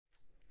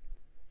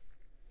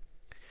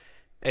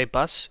A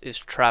bus is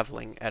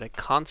traveling at a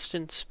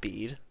constant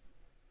speed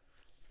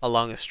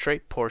along a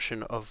straight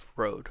portion of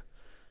road.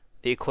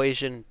 The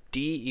equation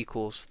d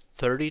equals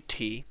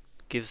 30t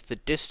gives the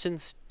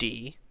distance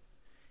d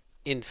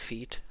in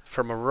feet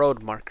from a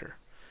road marker,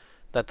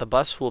 that the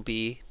bus will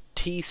be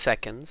t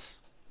seconds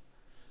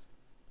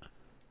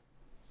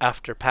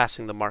after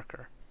passing the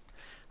marker.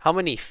 How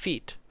many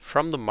feet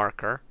from the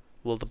marker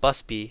will the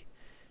bus be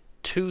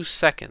 2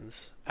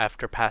 seconds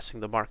after passing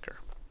the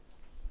marker?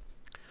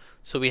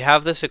 So we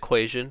have this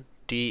equation,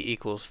 d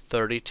equals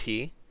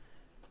 30t,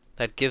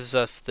 that gives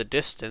us the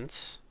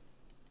distance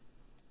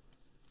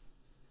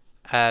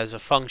as a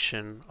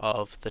function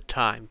of the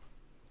time.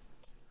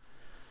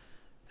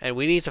 And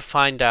we need to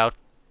find out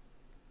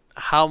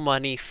how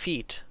many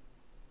feet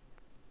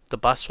the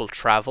bus will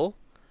travel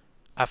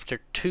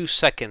after 2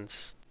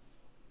 seconds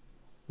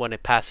when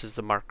it passes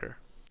the marker.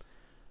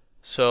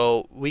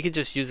 So we can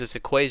just use this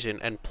equation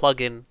and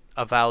plug in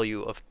a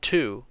value of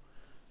 2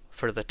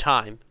 for the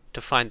time to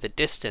find the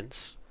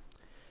distance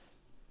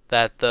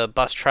that the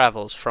bus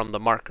travels from the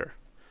marker.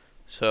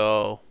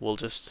 So we'll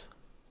just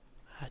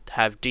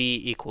have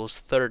d equals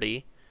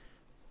 30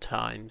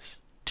 times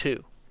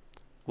 2,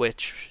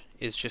 which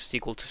is just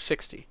equal to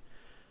 60.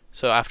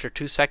 So after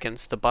 2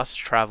 seconds, the bus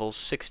travels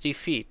 60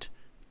 feet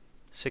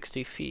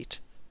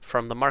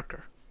from the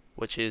marker,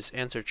 which is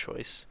answer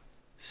choice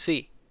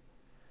C.